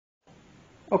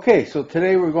Okay, so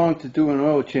today we're going to do an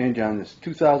oil change on this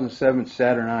 2007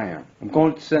 Saturn Ion. I'm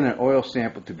going to send an oil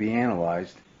sample to be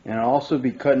analyzed, and I'll also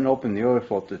be cutting open the oil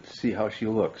filter to see how she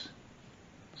looks.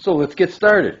 So let's get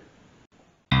started.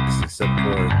 Except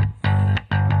for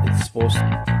it's supposed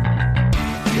to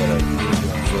get a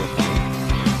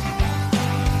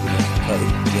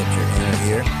get your inner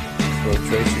here,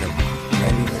 filtration of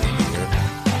 90 here.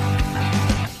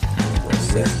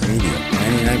 Set medium,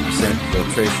 99%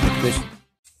 filtration efficient.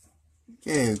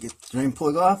 Okay, get the drain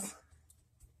plug off.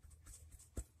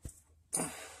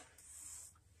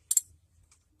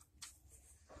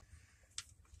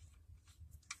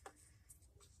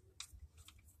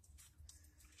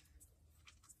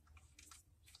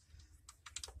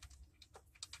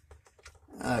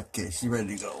 Okay, she's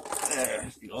ready to go.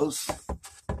 There she goes.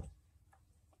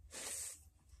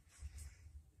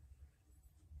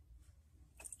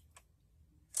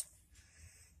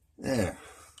 There.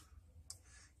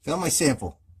 Got my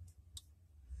sample.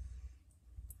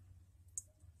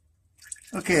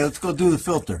 Okay, let's go do the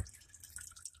filter.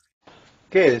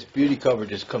 Okay, this beauty cover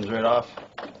just comes right off.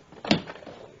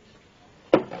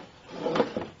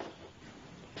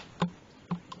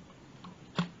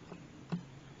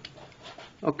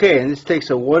 Okay, and this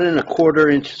takes a 1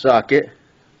 1/4 inch socket.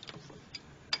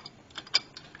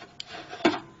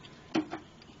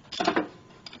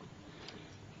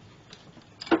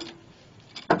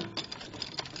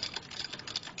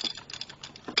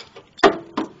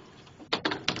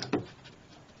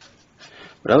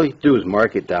 What I like to do is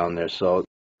mark it down there, so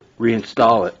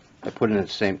reinstall it. I put it in the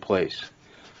same place.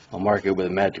 I'll mark it with a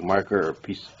magic marker or a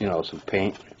piece, some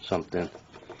paint, something.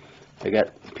 I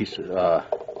got a piece of,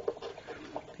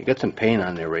 I got some paint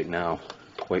on there right now,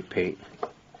 white paint.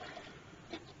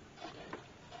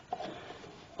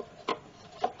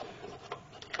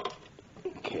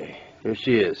 Okay, there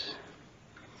she is.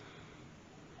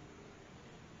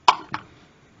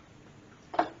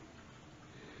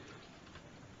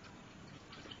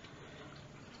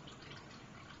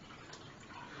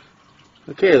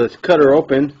 Okay, let's cut her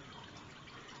open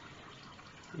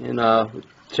and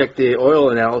check the oil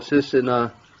analysis,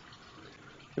 and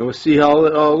we'll see how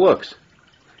it all looks.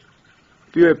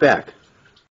 Be right back.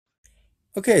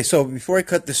 Okay, so before I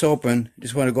cut this open, I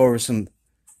just want to go over some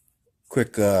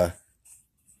quick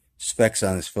specs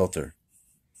on this filter.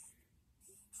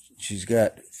 She's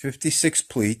got 56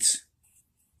 pleats,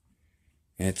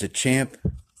 and it's a Champ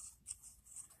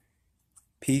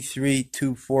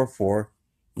P3244.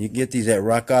 You can get these at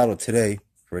Rock Auto today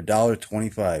for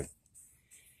 $1.25.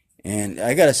 And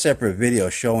I got a separate video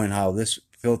showing how this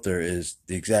filter is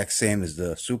the exact same as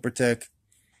the SuperTech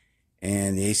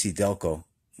and the AC Delco.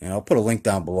 And I'll put a link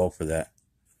down below for that.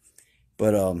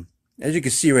 But as you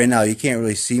can see right now, you can't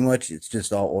really see much. It's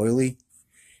just all oily.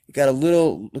 It got a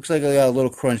little, looks like I got a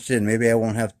little crunched in. Maybe I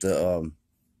won't have to,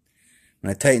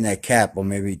 when I tighten that cap, I'll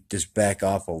maybe just back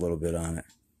off a little bit on it.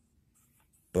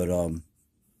 But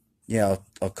yeah,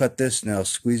 I'll cut this and I'll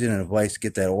squeeze it in a vise to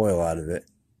get that oil out of it.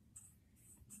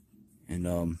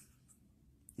 And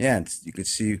yeah, you can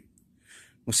see,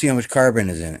 we'll see how much carbon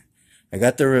is in it. I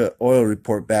got the oil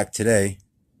report back today,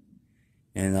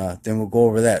 and then we'll go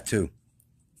over that too.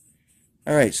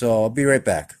 Alright, so I'll be right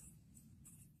back.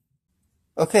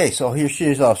 Okay, so here she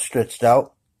is all stretched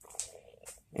out,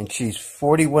 and she's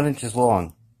 41 inches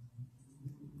long.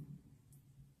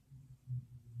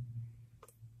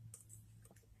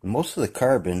 Most of the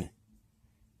carbon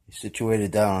is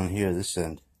situated down here, this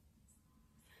end.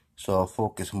 So I'll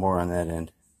focus more on that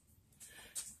end.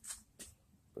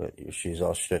 But here she's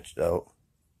all stretched out.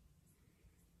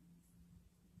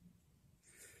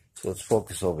 So let's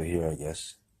focus over here, I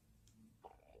guess.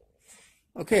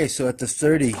 Okay, so at the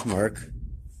 30 mark,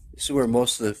 this is where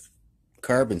most of the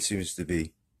carbon seems to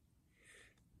be.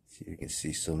 See if you can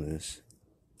see some of this.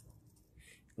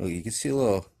 Look, you can see a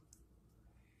little,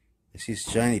 I see a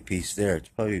shiny piece there. It's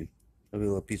probably a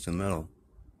little piece of metal.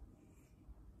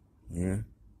 Yeah.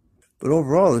 But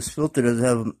overall, this filter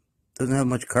doesn't have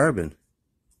much carbon.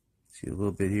 See a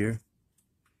little bit here.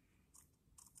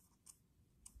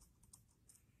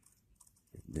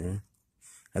 There.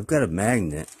 I've got a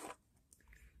magnet.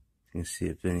 You can see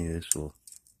if any of this will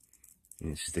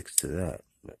sticks to that.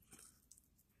 But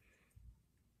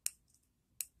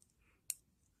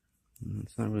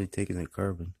it's not really taking the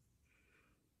carbon.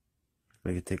 If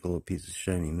I could take a little piece of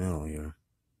shiny metal here.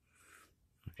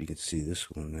 If you can see this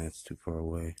one, that's too far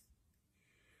away.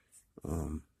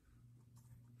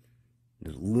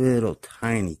 There's little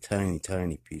tiny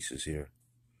pieces here.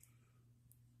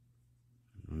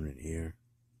 Right here.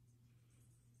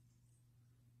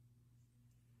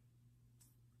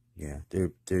 Yeah,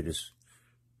 they're just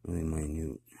Really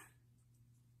minute.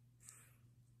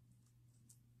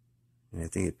 And I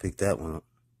think it picked that one up.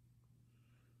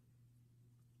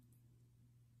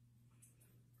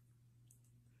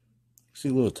 See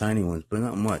little tiny ones, but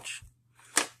not much.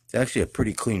 It's actually a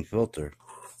pretty clean filter.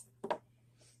 I've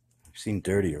seen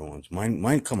dirtier ones.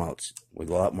 Mine come out with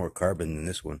a lot more carbon than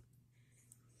this one.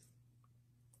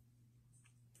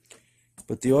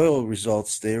 But the oil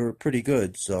results, they were pretty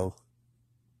good, so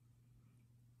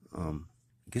I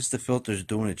guess the filter's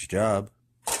doing its job.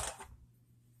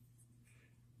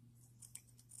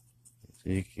 So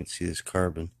you can see this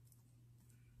carbon.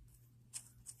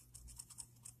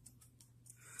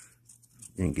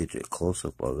 Didn't get you a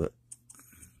close-up of it.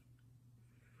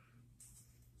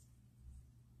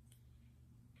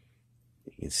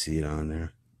 You can see it on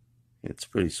there. It's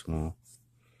pretty small.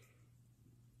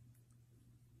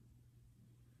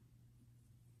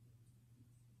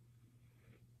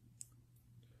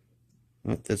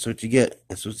 But that's what you get.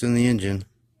 That's what's in the engine.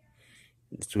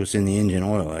 That's what's in the engine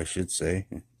oil, I should say.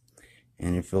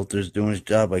 And your filter's doing its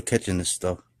job by catching this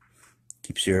stuff.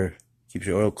 Keeps your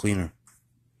oil cleaner.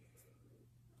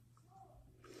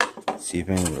 See if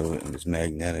any of it is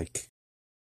magnetic.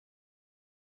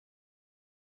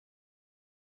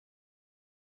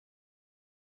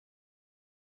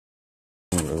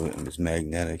 Any of it is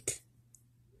magnetic.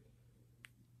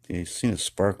 You've seen a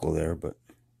sparkle there, but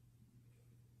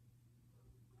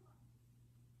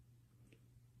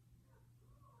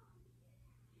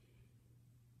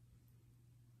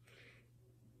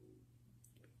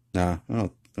nah,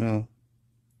 well,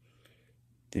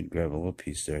 did grab a little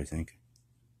piece there, I think.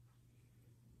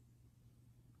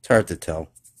 It's hard to tell.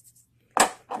 You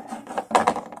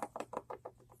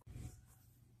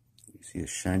see a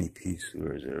shiny piece.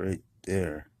 Where is it? Right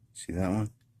there. See that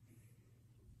one?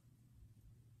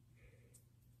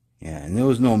 Yeah, and there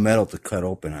was no metal to cut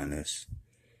open on this.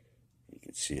 You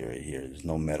can see it right here. There's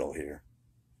no metal here.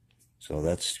 So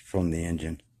that's from the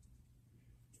engine.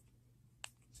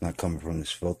 It's not coming from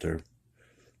this filter.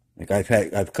 Like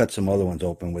I've cut some other ones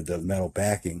open with the metal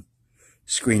backing,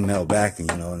 screen metal backing,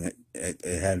 you know, and it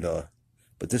had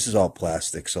but this is all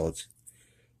plastic, so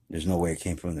there's no way it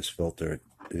came from this filter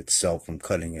itself from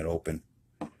cutting it open.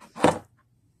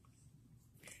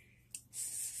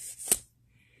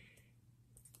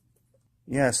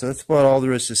 Yeah, so that's about all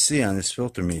there is to see on this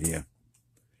filter media.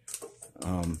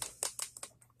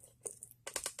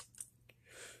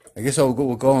 I guess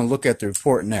we'll go and look at the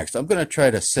report next. I'm going to try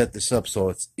to set this up so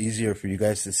it's easier for you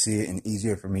guys to see it and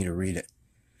easier for me to read it.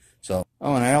 So,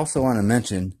 oh, and I also want to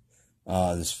mention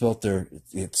this filter.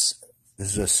 This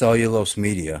is a cellulose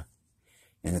media,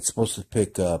 and it's supposed to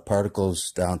pick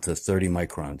particles down to 30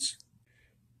 microns.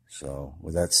 So,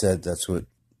 with that said, that's what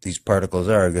these particles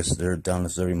are. I guess they're down to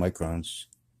 30 microns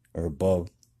or above.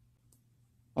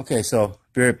 Okay, so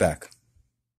be right back.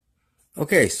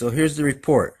 Okay, so here's the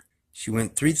report. She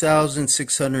went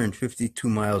 3,652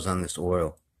 miles on this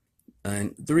oil.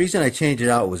 And the reason I changed it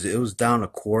out was it was down a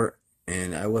quart,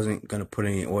 and I wasn't going to put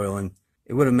any oil in.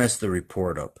 It would have messed the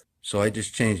report up. So I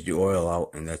just changed the oil out,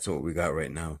 and that's what we got right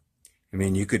now. I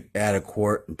mean, you could add a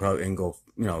quart and probably go,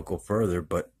 go further,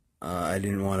 but I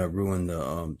didn't want to ruin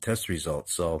the test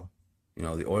results. So,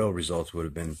 the oil results would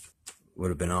have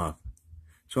been off.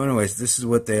 So anyways, this is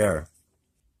what they are.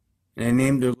 And I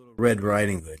named her Little Red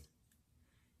Riding Hood.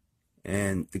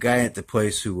 And the guy at the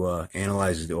place who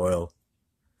analyzes the oil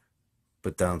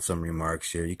put down some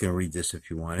remarks here. You can read this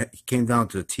if you want. He came down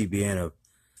to a TBN of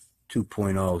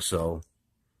 2.0, so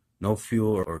no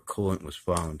fuel or coolant was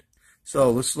found. So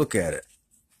let's look at it.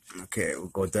 Okay, we'll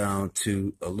go down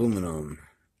to aluminum.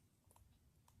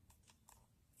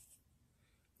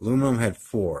 Aluminum had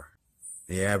 4.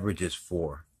 The average is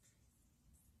 4.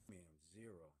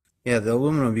 Yeah, the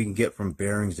aluminum you can get from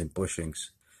bearings and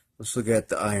bushings. Let's look at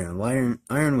the iron.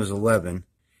 Iron was 11.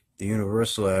 The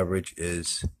universal average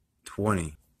is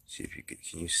 20. See if you can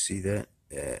you see that?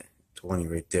 Yeah, 20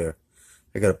 right there.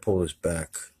 I gotta pull this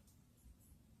back.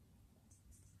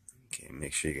 Okay,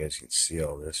 make sure you guys can see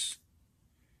all this.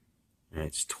 All right,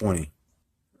 it's 20.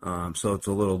 So it's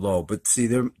a little low, but see,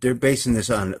 they're basing this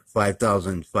on a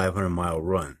 5,500 mile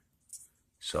run.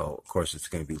 So of course it's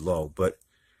going to be low, but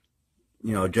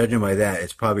judging by that,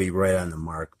 it's probably right on the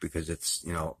mark because it's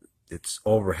it's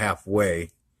over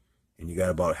halfway, and you got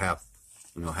about half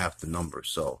the number,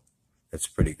 so that's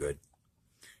pretty good.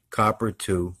 Copper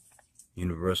 2,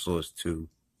 universal is 2,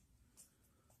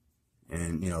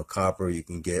 and copper you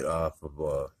can get off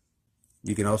of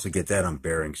you can also get that on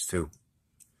bearings too.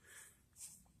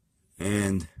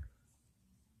 And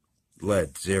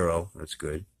lead 0, that's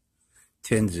good.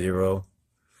 Tin 0,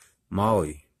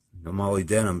 moly The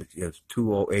molybdenum, you have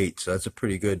 208, so that's a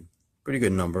pretty good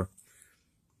number.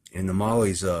 And the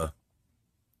moly's an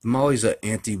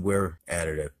anti-wear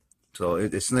additive, so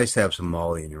it's nice to have some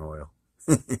moly in your oil.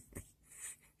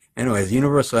 Anyways, the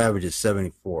universal average is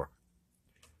 74.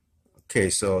 Okay,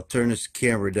 so I'll turn this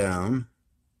camera down.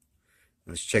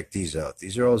 Let's check these out.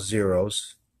 These are all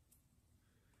zeros.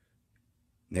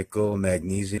 Nickel,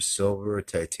 magnesium, silver,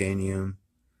 titanium,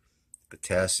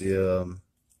 potassium,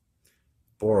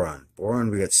 boron.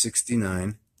 Boron, we got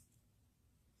 69.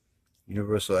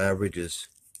 Universal average is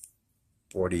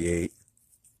 48.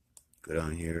 Go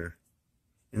down here.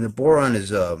 And the boron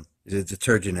is a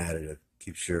detergent additive.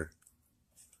 Keeps your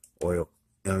oil,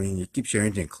 it keeps your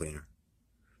engine cleaner.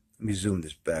 Let me zoom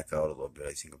this back out a little bit.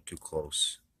 I think I'm too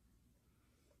close.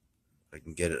 I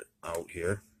can get it out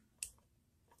here.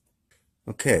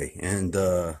 Okay, and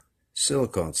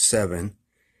silicone 7,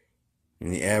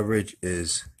 and the average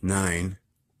is 9,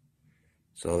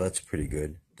 so that's pretty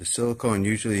good. The silicone,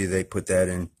 usually they put that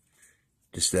in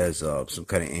just as some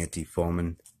kind of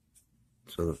anti-foaming,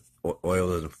 so the oil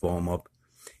doesn't foam up.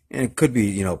 And it could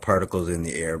be, particles in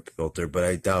the air filter, but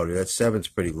I doubt it. That 7's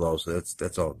pretty low, so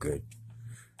that's all good.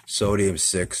 Sodium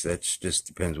 6, that just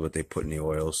depends what they put in the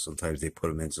oils. Sometimes they put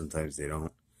them in, sometimes they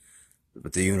don't.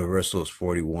 But the universal is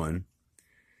 41.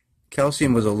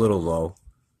 Calcium was a little low,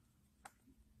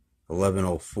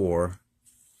 1104.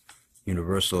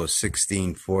 Universal is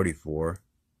 1644.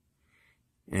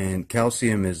 And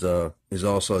calcium is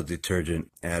also a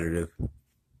detergent additive.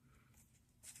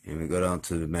 And we go down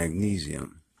to the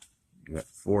magnesium. You got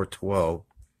 412.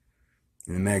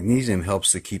 And the magnesium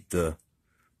helps to keep the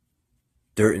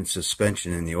dirt and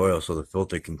suspension in the oil so the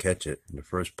filter can catch it in the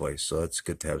first place. So it's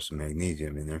good to have some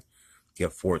magnesium in there. You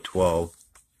got 412.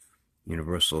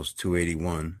 Universal is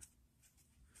 281.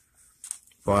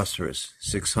 Phosphorus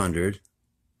 600.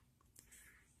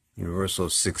 Universal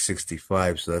is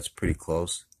 665, so that's pretty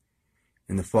close.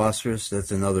 And the phosphorus,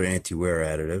 that's another anti-wear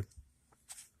additive.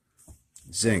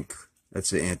 Zinc,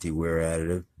 that's an anti-wear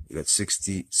additive. You got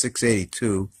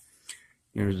 682.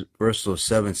 Universal is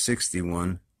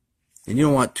 761. And you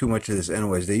don't want too much of this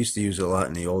anyways. They used to use it a lot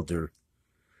in the older,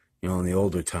 in the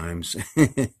older times.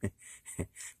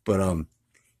 But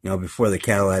before the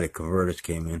catalytic converters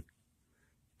came in.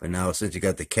 But now, since you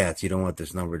got the cats, you don't want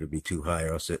this number to be too high,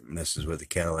 or else it messes with the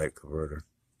catalytic converter.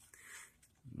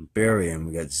 Barium,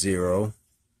 we got 0.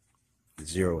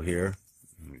 0 here.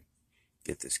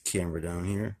 Get this camera down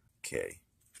here. Okay.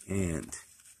 And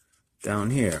down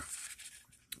here.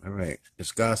 All right.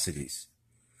 Viscosities.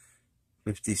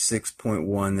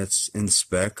 56.1, that's in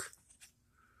spec.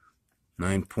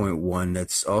 9.1,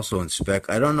 that's also in spec.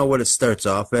 I don't know what it starts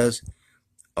off as.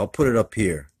 I'll put it up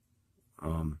here.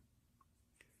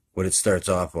 What it starts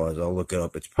off as, I'll look it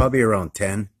up. It's probably around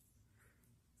 10,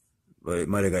 but it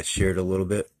might have got shared a little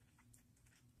bit.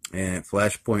 And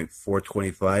flashpoint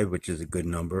 425, which is a good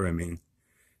number.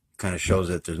 Kind of shows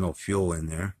that there's no fuel in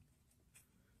there.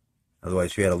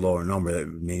 Otherwise, if you had a lower number, that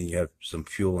would mean you have some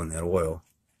fuel in that oil.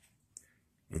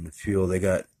 And the fuel, they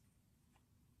got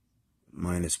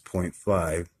minus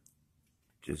 0.5,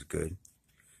 which is good.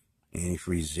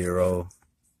 Antifreeze 0.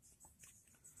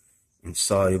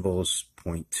 Insolubles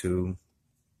 0.2.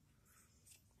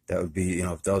 That would be,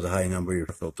 if that was a high number, your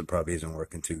filter probably isn't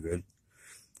working too good.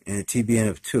 And a TBN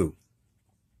of 2,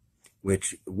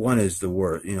 which 1 is the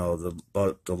worst,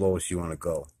 the lowest you want to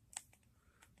go.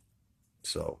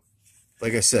 So,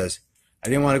 like I says, I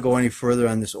didn't want to go any further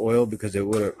on this oil because it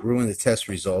would have ruined the test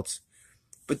results.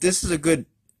 But this is a good,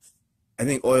 I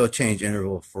think, oil change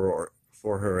interval for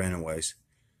her anyways.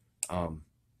 I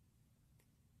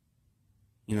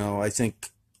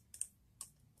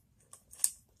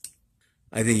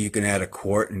think you can add a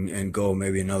quart and go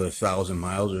maybe another 1,000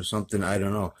 miles or something. I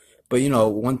don't know. But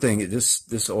one thing,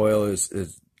 this oil is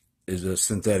a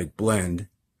synthetic blend.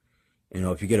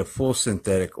 If you get a full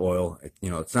synthetic oil,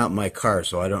 it's not my car,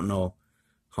 so I don't know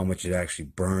how much it actually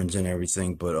burns and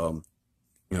everything. But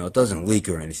it doesn't leak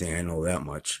or anything. I know that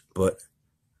much. But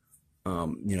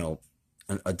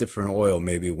a different oil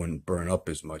maybe wouldn't burn up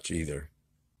as much either.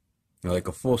 Like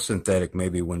a full synthetic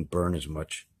maybe wouldn't burn as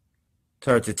much. It's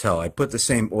hard to tell. I put the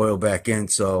same oil back in,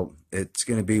 so it's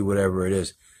going to be whatever it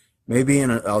is. Maybe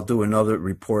I'll do another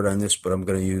report on this, but I'm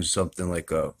going to use something like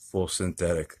a full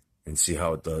synthetic and see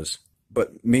how it does.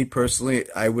 But me personally,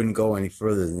 I wouldn't go any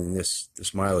further than this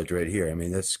mileage right here.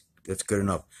 That's good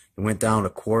enough. It went down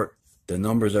a quart. The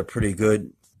numbers are pretty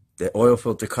good. The oil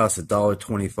filter costs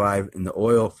 $1.25, and the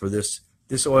oil for this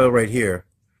oil right here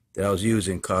that I was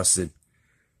using costed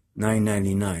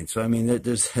 $9.99. So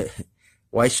there's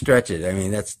why stretch it?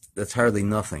 That's hardly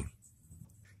nothing.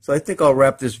 So I think I'll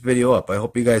wrap this video up. I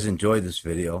hope you guys enjoyed this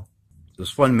video. It was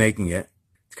fun making it.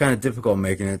 It's kind of difficult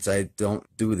making it. I don't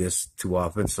do this too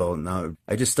often, so now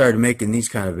I just started making these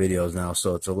kind of videos now,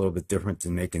 so it's a little bit different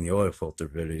than making the oil filter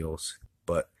videos.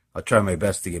 But I'll try my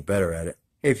best to get better at it.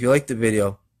 Hey, if you liked the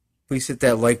video, please hit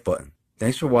that like button.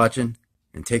 Thanks for watching,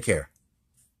 and take care.